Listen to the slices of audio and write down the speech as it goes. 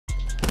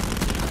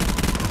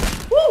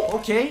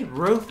Okay,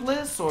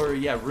 ruthless, or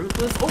yeah,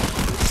 ruthless.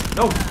 Oh,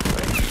 no.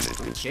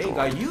 Okay,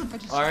 got you.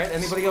 All right,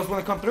 anybody else want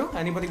to come through?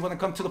 Anybody want to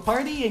come to the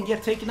party and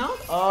get taken out?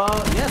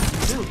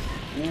 Yes, you do.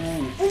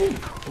 Ooh.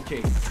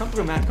 Okay, come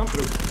through, man, come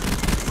through.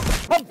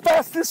 I'm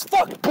fast as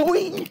fuck,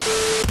 boy.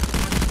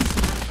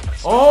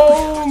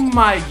 Oh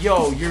my,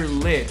 yo, you're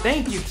lit.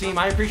 Thank you, team.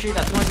 I appreciate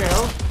that 200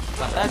 health.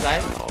 Got that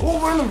guy. Oh,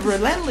 we're on the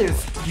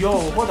relentless. Yo,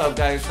 hold up,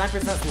 guys.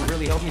 Sniper sense will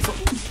really help me. So,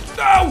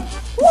 no.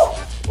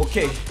 Woo!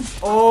 Okay.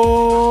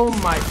 Oh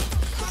my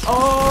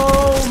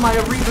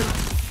AqUiRe.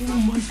 Oh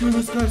my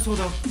goodness, guys, hold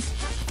up.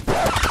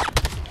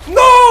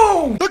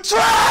 No! The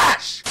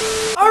trash!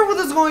 Alright, what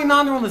is going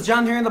on? Everyone, it's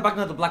John here in the back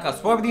of the Black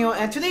Ops 4 video,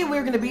 and today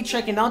we're going to be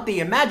checking out the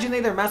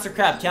Imaginator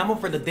Mastercraft Camo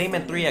for the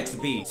Daemon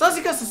 3Xb. So as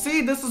you guys can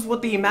see, this is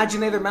what the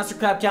Imaginator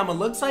Mastercraft Camo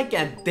looks like,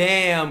 and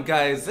damn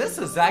guys, this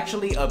is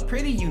actually a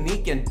pretty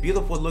unique and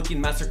beautiful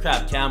looking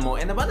Mastercraft Camo,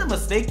 and if I'm not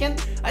mistaken,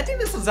 I think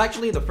this is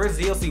actually the first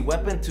DLC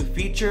weapon to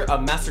feature a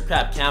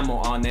Mastercraft Camo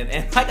on it,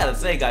 and I gotta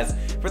say guys,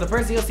 for the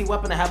first DLC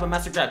weapon to have a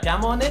Mastercraft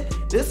Camo on it,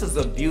 this is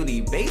a beauty.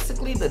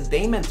 Basically, the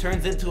Daemon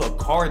turns into a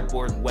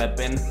cardboard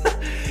weapon.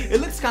 It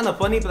looks kind of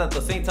funny, but at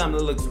the same time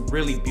it looks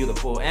really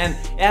beautiful, and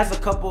it has a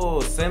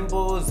couple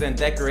symbols and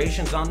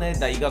decorations on it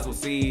that you guys will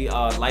see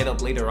light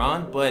up later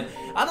on, but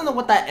I don't know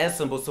what that S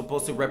symbol is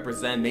supposed to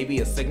represent. Maybe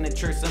a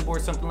signature symbol or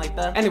something like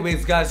that.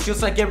 Anyways guys,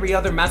 just like every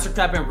other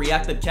Mastercraft and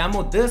reactive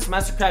camo, this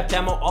Mastercraft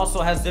Camo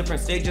also has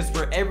different stages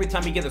for every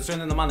time you get a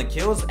certain amount of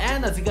kills,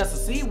 and as you guys can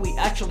see, we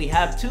actually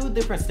have 2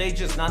 different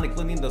stages, not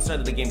including the start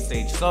of the game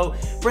stage. So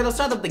for the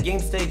start of the game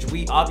stage,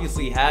 we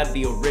obviously have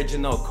the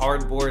original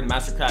cardboard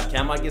Mastercraft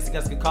Camo, I guess you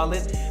guys could call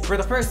it. For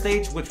the first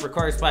stage, which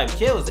requires 5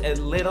 kills, it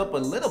lit up a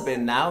little bit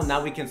now.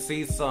 Now we can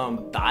see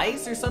some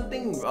dice or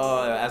something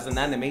as an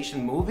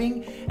animation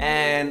moving,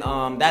 and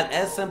that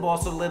S symbol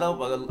also lit up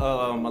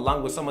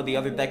along with some of the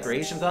other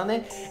decorations on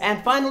it.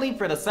 And finally,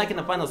 for the second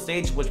and final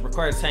stage, which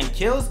requires 10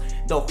 kills,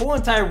 the whole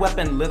entire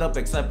weapon lit up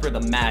except for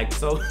the mag.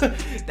 So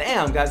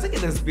damn guys, look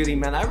at this beauty,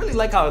 man. I really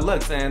like how it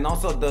looks, and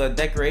also the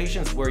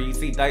decorations where you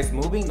see dice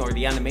moving or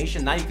the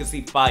animation, now you can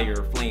see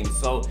fire or flames.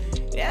 So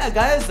yeah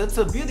guys, it's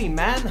a beauty,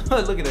 man.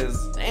 Look at this,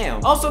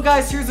 damn. Also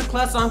guys, here's the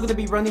class I'm going to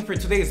be running for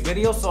today's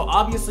video. So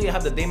obviously I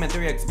have the Daemon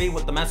 3Xb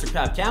with the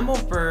Mastercraft Camo.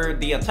 For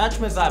the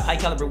attachments, I have high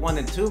caliber 1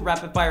 and 2,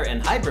 rapid fire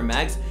and hyper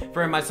mags.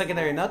 For my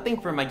secondary nothing,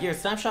 for my gear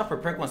snapshot, for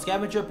perk 1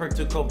 scavenger, perk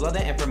 2 cold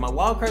blooded, and for my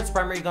wildcards,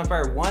 primary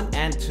gunfire 1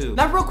 and 2.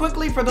 Now real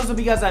quickly, for those of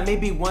you guys that may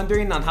be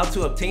wondering on how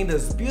to obtain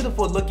this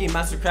beautiful looking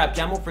Mastercraft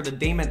Camo for the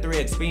Daemon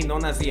 3Xb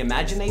known as the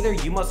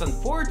Imaginator, you must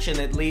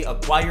unfortunately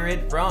acquire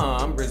it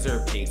from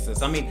reserve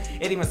cases. I mean,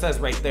 it even says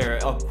right there,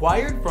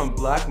 acquired from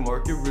black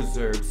market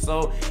reserve.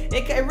 So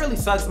it really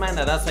sucks, man,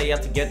 that's how you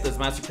have to get this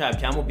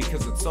Mastercraft Camo,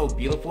 because it's so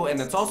beautiful,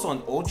 and it's also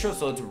an ultra,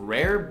 so it's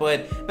rare.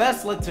 But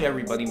best luck to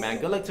everybody, man.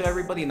 Good luck to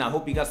everybody, and I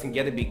hope you guys can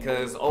get it,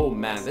 because oh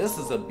man, this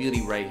is a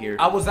beauty right here.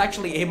 I was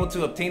actually able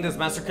to obtain this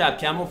Mastercraft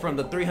Camo from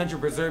the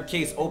 300 reserve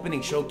case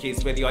opening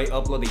showcase video I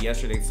uploaded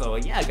yesterday. So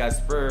yeah guys,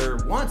 for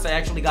once I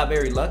actually got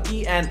very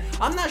lucky, and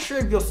I'm not sure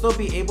if you'll still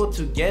be able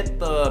to get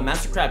the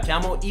Mastercraft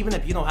Camo even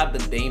if you don't have the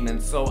Daemon.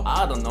 So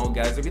I don't know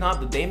guys, if you don't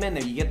have the Daemon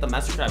and you get the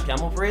Mastercraft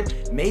Camo for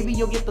it, maybe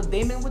you'll get the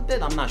Daemon with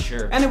it, I'm not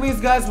sure. Anyways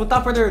guys,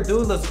 without further ado,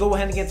 let's go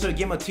ahead and get into a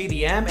game of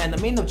TDM, and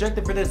the main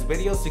objective for this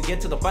video is to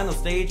get to the final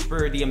stage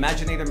for the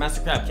Imaginator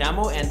Mastercraft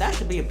Camo, and that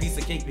should be a piece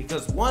of cake,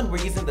 because 1, we're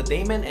using the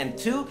Daemon, and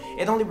 2,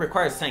 it only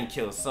requires 10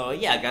 kills. So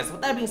yeah guys,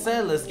 with that being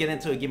said, let's get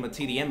into a game of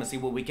TDM and see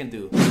what we can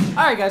do.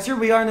 Alright guys, here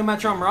we are in New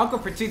Metro Morocco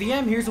for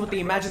TDM. Here's what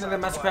the Imaginator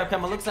Mastercraft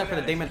Camo looks like for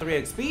the Daemon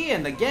 3Xb,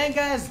 and again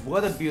guys,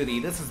 what a beauty.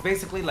 This is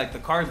basically like the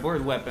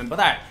cardboard weapon, but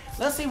alright,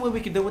 let's see what we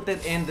can do with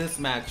it in this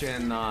match,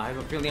 and I have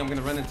a feeling I'm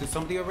gonna run into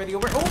somebody already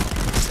over.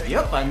 Oh,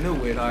 yep, I knew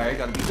it. Alright,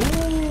 gotta be.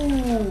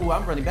 Ooh,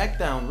 I'm running back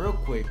down real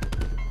quick.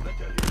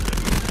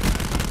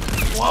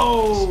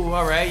 Whoa,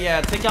 alright,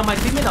 yeah, take out my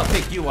teammate, I'll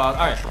take you out.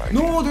 Alright,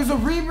 no, there's a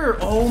Reaver.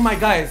 Oh my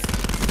guys,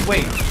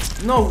 wait,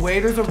 no way,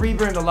 there's a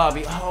Reaver in the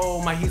lobby.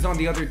 Oh my, he's on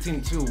the other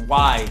team too.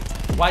 Why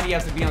do you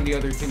have to be on the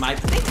other team? I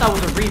think that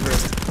was a Reaver,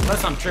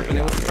 unless I'm tripping.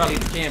 It was probably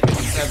the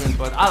KM57,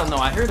 but I don't know,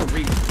 I heard a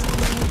Reaver.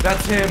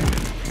 That's him.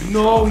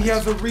 No, he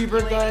has a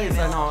Reaver, guys.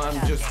 I know,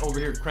 I'm just over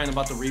here crying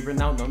about the Reaver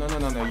now. No,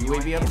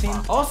 UAV up team.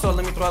 Also,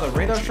 let me throw out a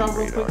radar shot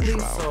real quickly,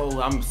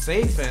 so I'm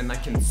safe and I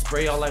can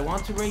spray all I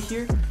want to right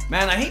here.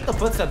 Man, I hate the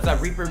footsteps that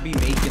Reaper be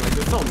making. Like,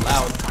 they're so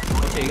loud.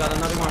 Okay, got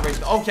another one right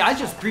there. Okay, I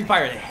just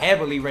pre-fired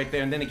heavily right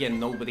there, and then again,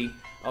 nobody.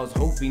 I was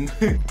hoping.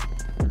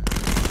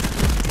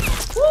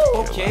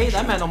 Woo, okay,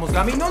 that man almost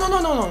got me. No,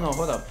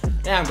 hold up.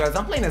 Damn, guys,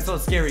 I'm playing it so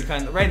scary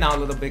kind of right now a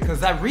little bit, because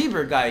that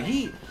Reaver guy,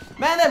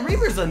 man, that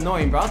Reaver's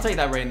annoying, bro. I'll tell you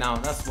that right now.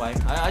 That's why.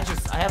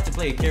 I have to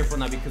play it careful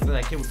now because of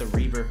that kid with the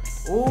Reaver.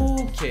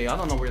 Okay, I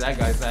don't know where that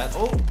guy's at.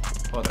 Oh,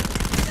 hold up.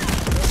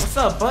 What's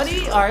up,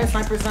 buddy? Alright,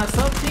 sniper's not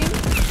sub team.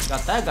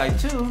 Got that guy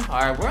too.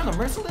 Alright, we're on the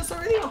merciless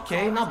already?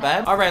 Okay, not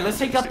bad. Alright, let's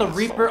take out the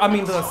Reaper. I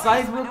mean the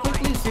scythe real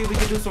quickly. See if we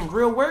can do some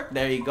real work.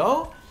 There you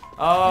go.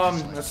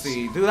 Let's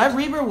see. Dude, that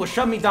Reaper will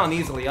shut me down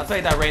easily. I'll tell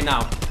you that right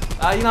now.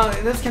 You know,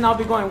 this can all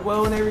be going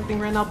well and everything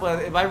right now,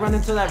 but if I run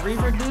into that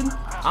Reaver, dude,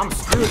 I'm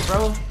screwed,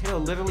 bro. He'll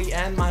literally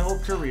end my whole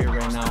career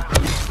right now.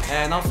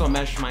 And also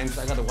mesh mines.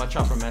 I gotta watch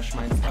out for mesh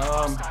mines.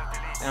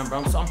 Damn,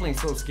 bro, I'm playing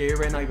so scary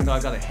right now, even though I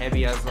got a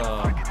heavy as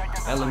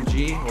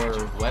LMG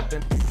or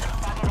weapon.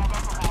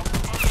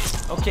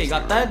 Okay,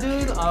 got that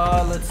dude.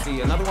 Let's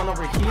see, another one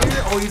over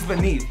here. Oh, he's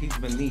beneath. He's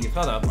beneath.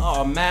 Hold up.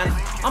 Oh man,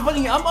 I'm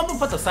gonna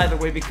put the side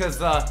away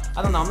because I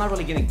don't know. I'm not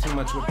really getting too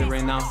much with it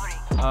right now.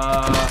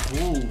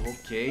 Ooh,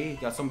 okay.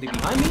 Got somebody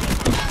behind me.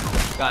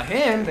 Got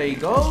him. There you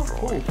go.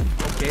 Ooh,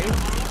 okay.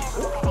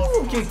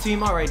 Ooh, okay,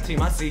 team. All right,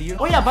 team. I see you.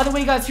 Oh yeah. By the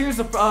way, guys, here's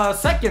the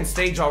second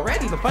stage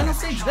already. The final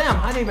stage. Damn,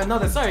 I didn't even know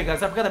that. Sorry,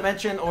 guys. I forgot to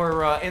mention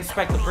or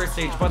inspect the first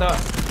stage. But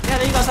yeah,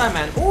 there you go, that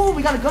man. Ooh,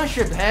 we got a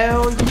gunship.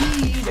 Hell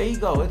yeah. There you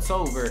go. It's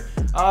over.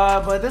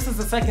 But this is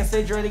the second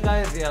stage already,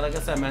 guys. Yeah, like I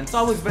said, man, it's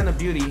always been a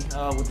beauty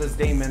with this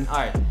Daemon. All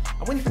right,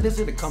 I'm waiting for this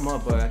dude to come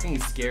up, but I think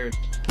he's scared.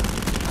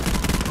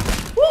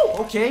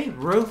 Woo! Okay,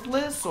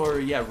 ruthless or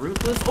yeah,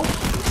 ruthless. Oh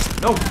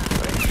no.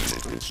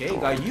 Okay,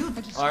 got you.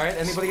 All right,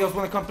 anybody else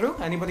want to come through?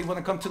 Anybody want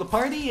to come to the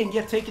party and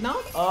get taken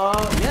out?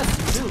 Yes,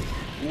 you do.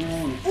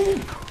 Ooh.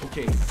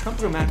 Okay, come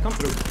through, man. Come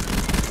through.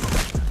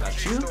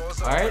 Got you.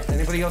 All right,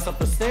 anybody else up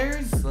the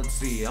stairs? Let's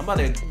see. I'm about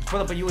to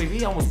put up a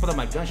UAV. I almost put up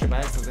my gunship by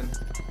accident.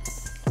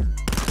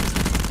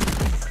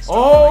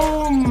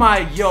 Oh my,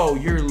 yo,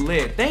 you're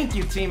lit. Thank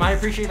you, team. I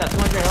appreciate that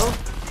 200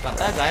 health. Got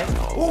that guy.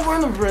 Oh, we're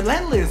on the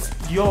relentless.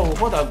 Yo,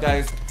 hold up,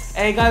 guys.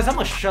 Hey, guys, I'm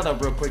gonna shut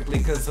up real quickly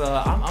because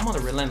I'm on the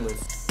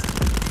relentless.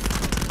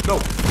 Go.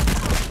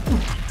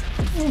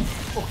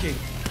 Okay.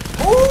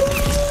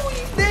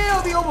 Oh,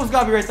 damn, he almost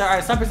got me right there. All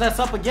right, sniper's nest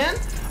up again.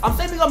 I'm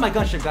saving up my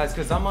gunship, guys,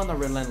 because I'm on the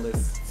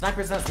relentless.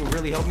 Sniper's nest will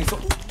really help me. So,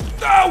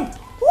 no.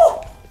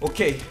 Woo.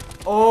 Okay.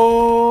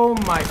 Oh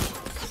my.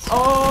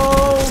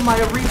 Oh my,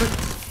 Reaver.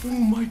 Oh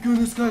my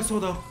goodness, guys,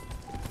 hold up.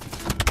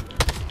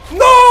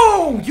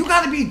 No! You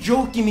gotta be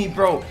joking me,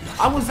 bro.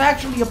 I was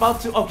actually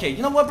about to... Okay,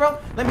 you know what, bro?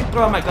 Let me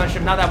throw out my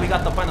gunship now that we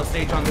got the final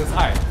stage on this.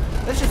 Alright,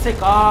 let's just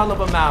take all of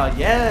them out.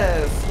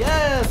 Yes,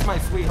 my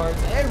sweethearts.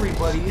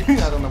 Everybody.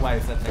 I don't know why I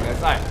said that,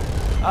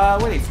 guys.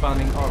 Alright, where are they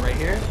spawning? Oh, right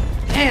here.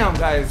 Damn,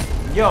 guys.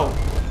 Yo,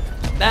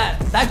 that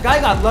guy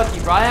got lucky,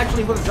 bro. I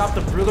actually would have dropped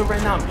a Brûler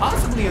right now and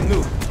possibly a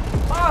nuke.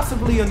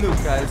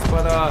 Guys.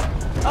 But,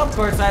 of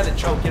course, I had to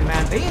choke him,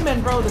 man.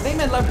 Daemon, bro, the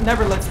Daemon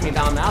never lets me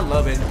down, man. I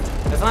love it.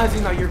 As long as,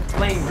 you know, you're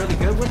playing really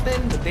good with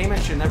it, the Daemon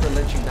should never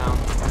let you down.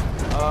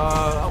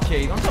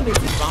 Okay, don't tell me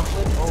it's spawn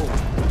flip.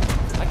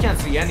 Oh, I can't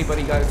see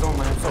anybody, guys. Oh,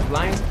 man, I'm so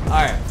blind.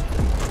 Alright.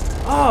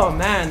 Oh,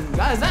 man.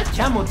 Guys, that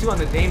camo, too, on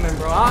the Daemon,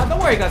 bro. Don't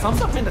worry, guys. I'm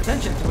still paying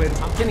attention to it.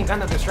 I'm getting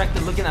kind of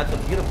distracted looking at the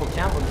beautiful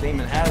camo the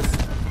Daemon has.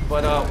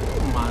 But, oh,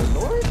 my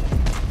lord.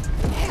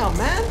 Damn,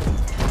 man.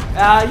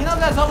 You know,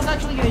 guys, I was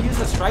actually going to use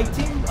a strike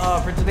team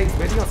for today's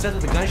video instead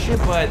of the gunship,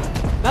 but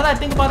now that I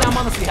think about it, I'm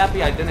honestly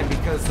happy I didn't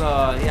because,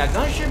 yeah,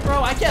 gunship,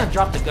 bro, I can't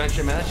drop the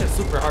gunship, man. That's just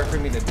super hard for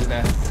me to do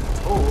that.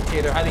 Oh,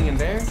 okay, they're hiding in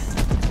there.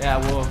 Yeah,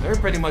 well, they're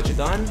pretty much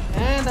done,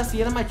 and that's the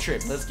end of my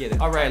trip. Let's get it.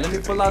 All right, let me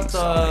pull out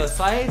the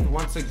side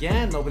once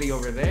again. Nobody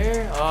over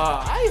there.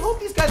 I hope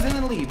these guys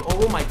didn't leave.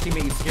 Oh, my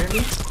teammate, you scared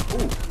me.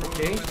 Oh,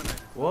 okay.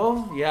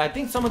 Well, yeah, I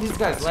think some of these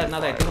guys left now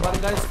that I think about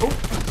it, guys.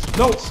 Oh.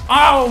 No!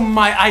 Oh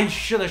my! I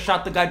should have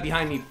shot the guy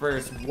behind me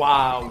first.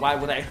 Wow! Why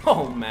would I?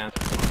 Oh man!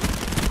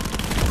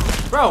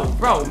 Bro,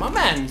 my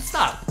man!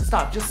 Stop!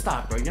 Just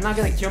stop, bro! You're not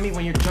gonna kill me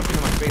when you're jumping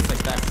in my face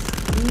like that.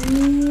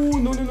 Ooh!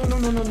 No!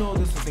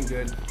 This isn't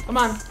good. Come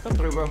on, come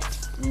through, bro.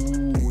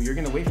 Ooh! You're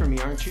gonna wait for me,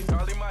 aren't you?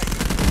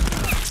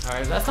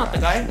 Alright, that's not the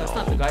guy. That's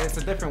not the guy. It's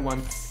a different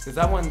one. Cause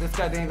that one, this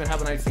guy didn't even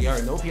have an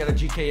ICR. Nope, he had a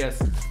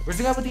GKS. Where's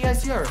the guy with the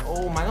ICR?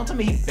 Oh my, don't tell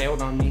me he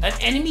failed on me. An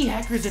enemy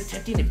hacker is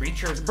attempting to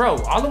breach yours.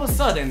 Bro, all of a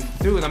sudden,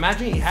 dude,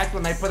 imagine he hacked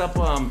when I put up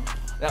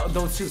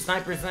those two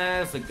snipers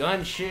nests, the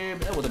gunship.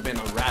 That would have been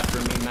a wrap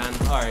for me, man.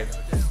 Alright.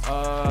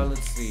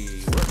 Let's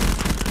see.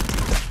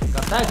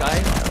 Got that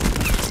guy.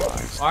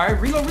 Alright,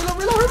 reload,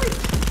 hurry!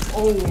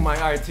 Oh my,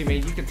 alright,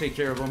 teammate, you can take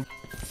care of him.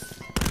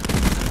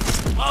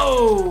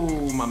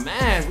 Oh, my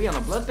man, we on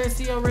a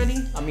bloodthirsty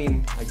already? I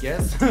mean, I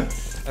guess.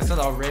 I said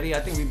already. I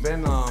think we've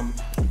been,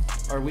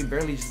 or we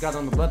barely just got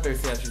on the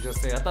bloodthirsty, I should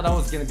just say. I thought I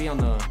was gonna be on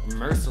the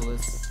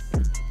merciless.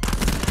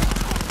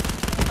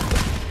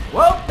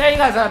 Well, there you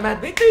guys are,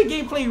 man. Victory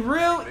gameplay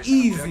real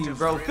easy,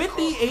 bro.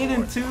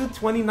 58-2,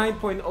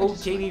 29.0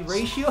 KD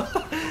ratio.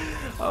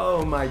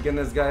 Oh my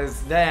goodness,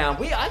 guys. Damn,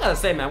 I gotta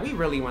say, man, we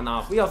really went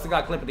off. We also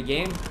got clip of the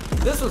game.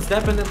 This was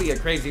definitely a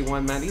crazy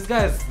one, man. These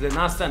guys did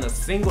not stand a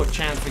single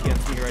chance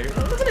against me right here.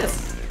 Look at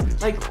this.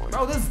 Like,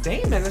 bro, this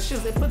Daemon, it's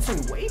just, it puts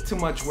in way too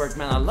much work,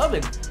 man. I love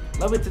it.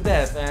 Love it to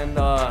death. And,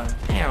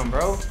 damn,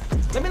 bro.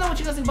 Let me know what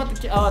you guys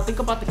think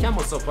about the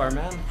camo so far,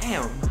 man.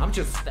 Damn,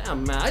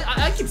 man.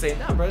 I keep saying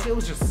damn, bro. It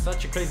was just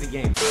such a crazy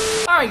game.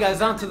 Alright,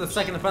 guys, on to the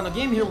second and final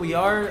game. Here we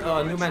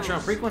are. New match on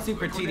frequency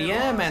for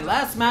TDM. And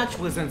last match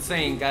was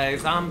insane,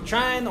 guys. I'm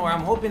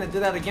hoping to do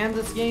that again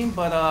this game.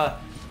 But,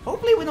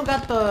 Hopefully we don't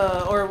got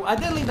the, or I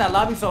did leave that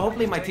lobby, so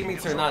hopefully my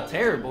teammates are not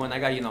terrible and I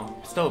got, you know,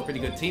 still pretty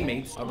good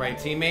teammates. All right,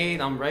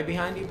 teammate, I'm right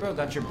behind you, bro.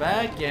 Got your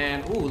back,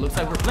 and ooh, looks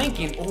like we're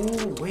flanking.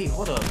 Oh, wait,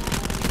 hold up.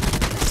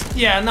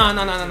 Yeah, no.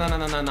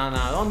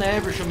 Don't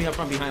ever show me up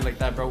from behind like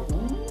that, bro.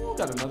 Ooh,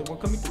 got another one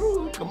coming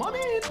through. Come on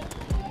in.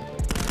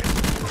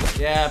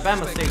 Yeah, bad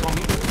mistake,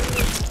 homie.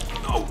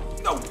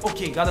 No.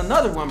 Okay, got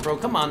another one, bro.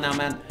 Come on now,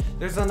 man.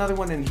 There's another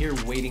one in here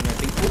waiting, I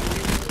think.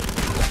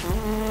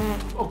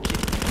 Okay.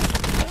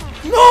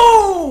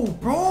 No,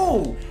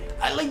 bro.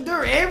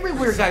 They're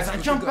everywhere, guys. I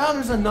jump out,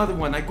 there's another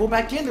one. I go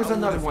back in, there's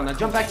another one. I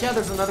jump back out,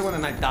 there's another one,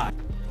 and I die.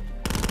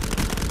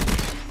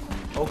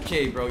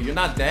 Okay, bro, you're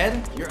not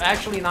dead. You're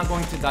actually not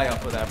going to die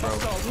off of that, bro.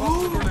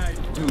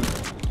 Dude,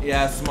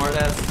 yeah,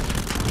 smartass.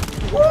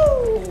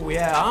 Woo!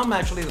 Yeah, I'm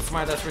actually the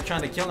smartass for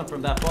trying to kill him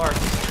from that far.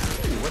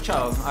 Ooh, watch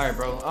out. All right,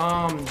 bro.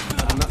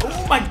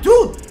 Oh my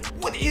dude.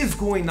 What is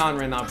going on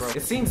right now, bro?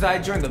 It seems I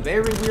joined a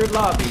very weird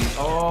lobby.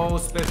 Oh,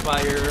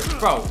 Spitfire.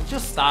 Bro,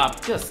 just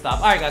stop.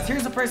 All right, guys,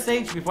 here's the first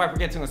stage before I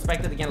forget to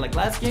inspect it again like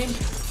last game.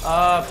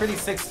 Pretty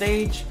sick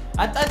stage.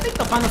 I think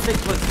the final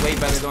stage looks way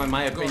better though, in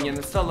my opinion.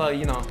 It's still,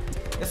 you know,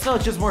 it's still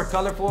just more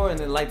colorful and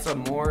it lights up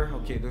more.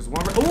 Okay, there's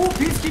one. Oh,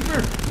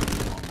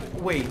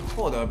 Peacekeeper. Wait,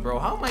 hold up, bro.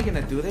 How am I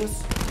gonna do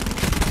this?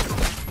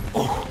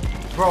 Oh,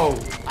 bro,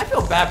 I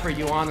feel bad for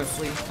you,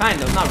 honestly.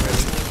 Kind of, not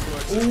really.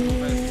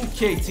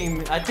 Okay,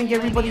 team. I think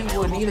everybody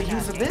will need a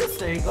use of this.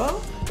 There you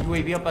go.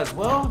 UAV up as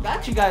well.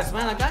 Got you guys,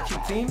 man. I got you,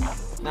 team.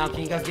 Now,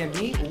 can you guys get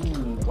me?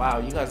 Ooh, wow.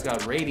 You guys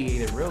got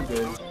radiated real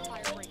good.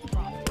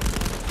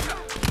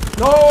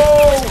 No!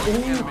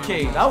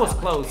 Okay, that was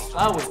close.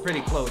 That was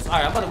pretty close. All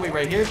right, I'm about to wait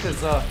right here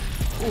because,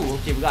 ooh,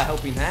 okay, we got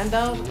helping hand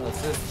out.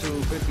 Assist to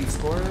 50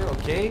 scorer.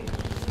 Okay.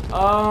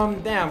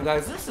 Damn,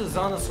 guys, this is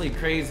honestly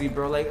crazy,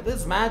 bro. Like,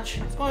 this match,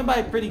 it's going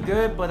by pretty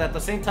good, but at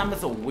the same time,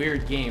 it's a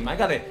weird game. I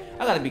gotta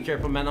be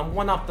careful, man. I'm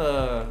one off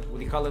the, what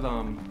do you call it,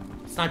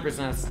 sniper's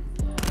nest.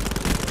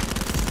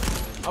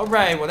 All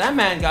right, well, that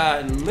man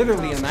got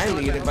literally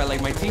annihilated by,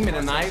 like, my teammate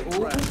and I.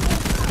 Ooh.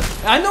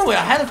 I know it.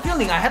 I had a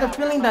feeling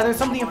that there's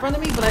something in front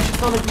of me, but I should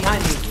still look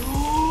behind me.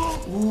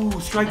 Ooh,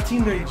 strike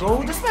team, there you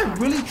go. This man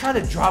really tried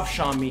to drop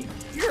shot me.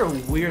 You're a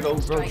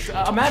weirdo, bro.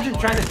 Imagine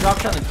trying to drop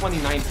shot in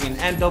 2019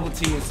 and double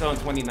team still in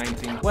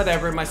 2019.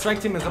 Whatever, my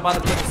strike team is about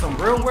to put in some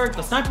real work.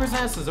 The sniper's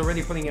nest is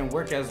already putting in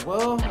work as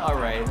well.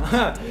 Alright.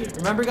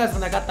 Remember, guys,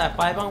 when I got that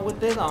 5 on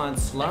with it on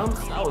slums?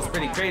 That was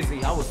pretty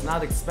crazy. I was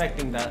not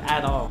expecting that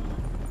at all.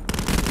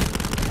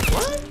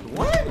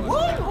 What?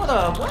 Hold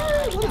up.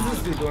 What is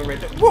this dude doing right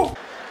there? Whoa!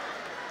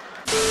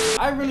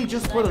 I really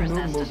just put a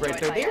noob move right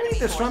there. They really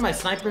destroyed my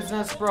sniper's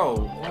nest,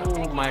 bro.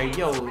 Oh my,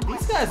 yo,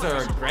 these guys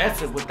are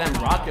aggressive with them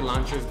rocket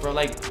launchers, bro.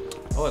 Like,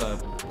 hold up,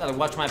 gotta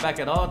watch my back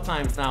at all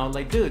times now.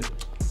 Like, dude,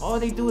 all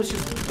they do is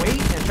just wait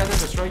and try to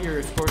destroy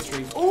your score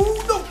streak.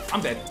 Oh no,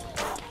 I'm dead.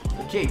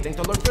 Okay, thank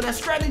the Lord for that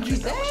strategy.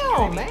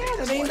 Damn, man,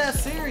 it ain't that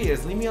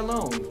serious. Leave me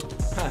alone.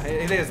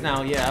 It is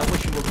now. Yeah, I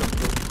wish you would come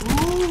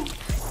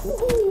through.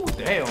 Ooh,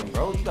 damn,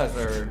 bro, you guys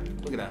are.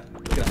 Look at that.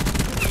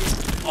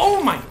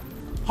 Oh my.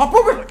 Hop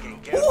over!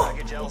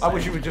 Ooh. I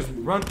wish you would just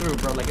run through,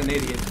 bro, like an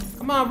idiot.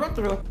 Come on, run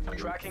through.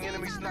 Tracking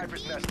enemy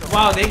sniper's nest.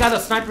 Wow, they got a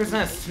sniper's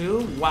nest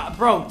too? Wow,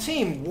 bro,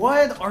 team,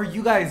 what are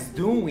you guys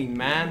doing,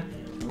 man?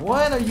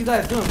 What are you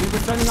guys doing? We were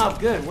starting off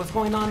good. What's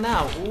going on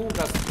now? Ooh,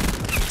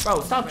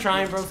 bro, stop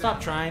trying, bro.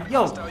 Stop trying.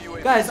 Yo,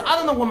 guys, I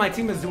don't know what my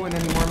team is doing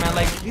anymore, man.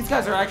 Like, these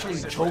guys are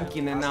actually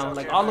choking, and now,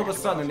 like, all of a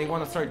sudden, they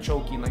want to start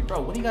choking. Like, bro,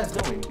 what are you guys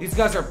doing? These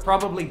guys are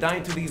probably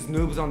dying to these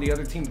noobs on the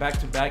other team back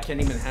to back. Can't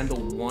even handle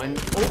one.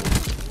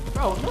 Oh.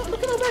 Bro,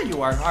 look at how bad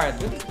you are. Alright,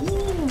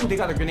 ooh, they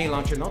got a grenade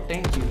launcher. No,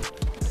 thank you.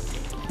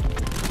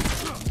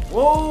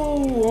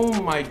 Whoa,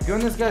 oh my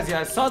goodness, guys. Yeah,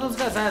 I saw those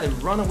guys. I had to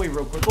run away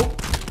real quick. Oh,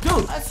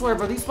 dude, I swear,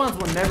 bro, these spawns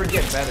will never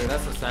get better.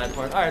 That's the sad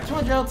part. Alright,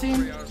 200L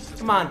team.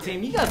 Come on,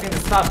 team. You guys need to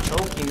stop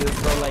choking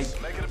this, bro. Like,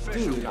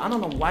 dude, I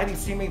don't know why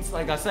these teammates,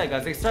 like I said,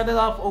 guys, they started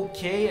off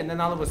okay, and then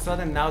all of a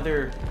sudden, now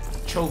they're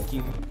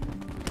choking.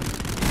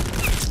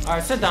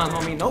 Alright, sit down,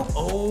 homie. Nope.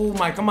 Oh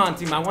my, come on,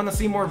 team. I want to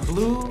see more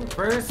blue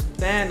first,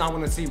 then I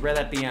want to see red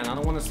at the end. I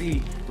don't want to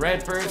see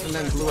red first and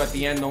then blue at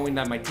the end, knowing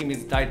that my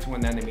teammates died to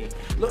an enemy.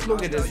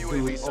 Look at this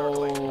dude.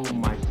 Oh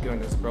my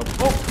goodness, bro.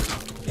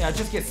 Oh, yeah, I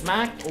just get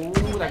smacked. Oh,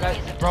 that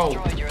guy.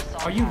 Bro,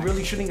 are you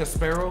really shooting a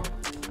sparrow?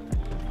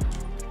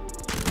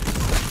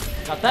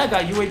 Got that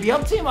guy. UAV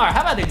up, team. Alright,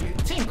 how about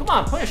it? Team, come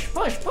on. Push.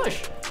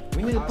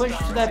 We need to push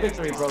to that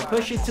victory, bro.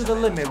 Push it to the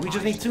limit. We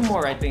just need 2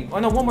 more, I think. Oh,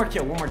 no, one more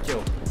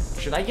kill.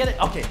 Should I get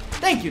it? Okay.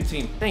 Thank you,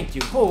 team. Thank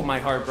you. Oh, my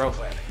heart, bro.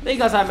 There you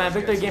guys have, man.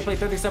 Victory gameplay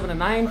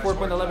 37-9,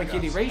 4.11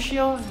 KD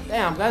ratio.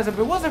 Damn, guys. If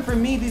it wasn't for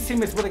me, these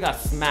teammates would have got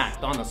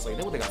smacked, honestly.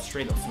 They would have got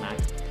straight up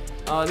smacked.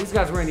 These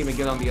guys weren't even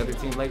good on the other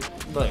team. Like,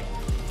 look.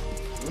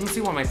 Let me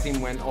see what my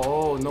team went.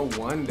 Oh, no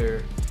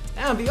wonder.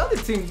 Damn, the other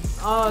team,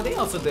 they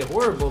also did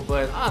horrible,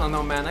 but I don't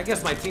know, man. I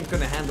guess my team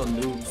couldn't handle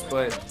noobs,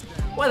 but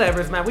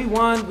whatever, man. We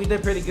won. We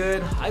did pretty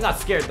good. I got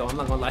scared though. I'm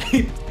not gonna lie.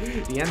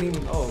 The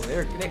ending. Oh,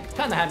 they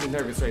kind of had me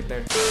nervous right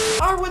there.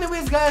 Alright,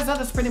 anyways, guys, that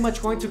is pretty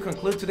much going to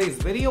conclude today's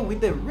video. We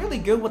did really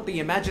good with the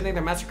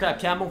Imaginator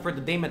Mastercraft Camo for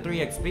the Daemon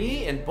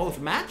 3Xb in both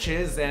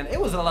matches, and it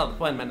was a lot of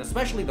fun, man.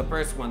 Especially the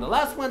first one. The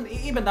last one,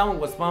 even that one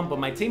was fun, but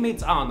my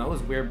teammates, I don't know, it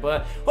was weird.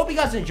 But hope you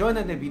guys enjoyed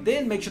it. And if you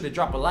did, make sure to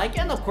drop a like.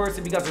 And of course,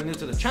 if you guys are new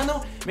to the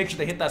channel, make sure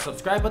to hit that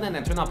subscribe button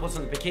and turn on post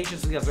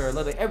notifications so you guys are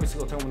alerted every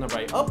single time whenever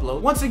I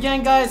upload. Once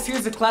again, guys,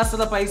 here's the class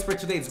setup I used for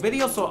today's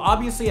video. So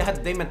obviously I had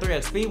the Daemon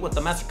 3Xb with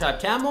the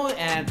Mastercraft Camo,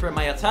 and for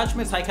my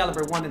attachments, high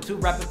caliber 1 and 2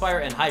 rapid fire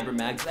and hybrid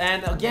mags.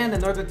 And again,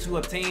 in order to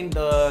obtain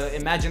the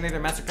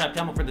Imaginator Mastercraft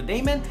Camo for the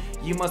Daemon,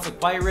 you must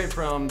acquire it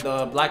from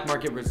the black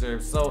market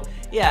reserve. So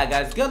yeah,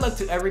 guys, good luck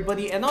to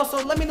everybody. And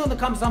also let me know in the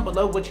comments down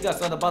below what you guys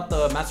thought about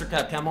the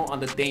Mastercraft Camo on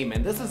the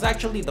Daemon. This is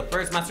actually the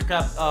first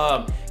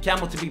Mastercraft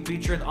Camo to be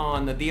featured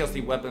on the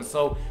DLC weapon.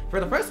 So for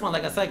the first one,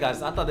 like I said,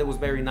 guys, I thought it was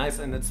very nice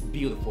and it's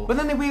beautiful. But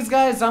anyways,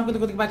 guys, I'm gonna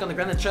go back on the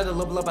ground and try to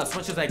level up as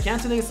much as I can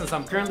today, since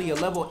I'm currently a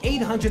level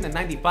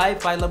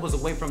 895, 5 levels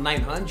away from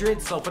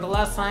 900. So for the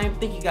last time,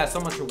 thank you guys so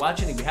much for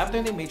watching. If you have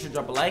done it, make sure to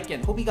drop a like,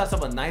 and hope you guys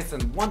have a nice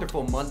and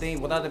wonderful Monday.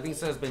 Without that being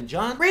said, it's been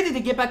John, ready to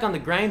get back on the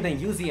grind and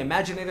use the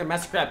Imaginator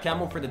Mastercraft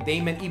Camo for the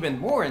Daemon even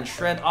more and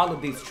shred all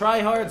of these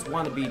tryhards,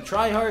 wannabe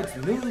tryhards,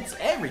 noobs,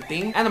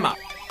 everything. And I'm out.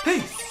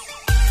 Peace!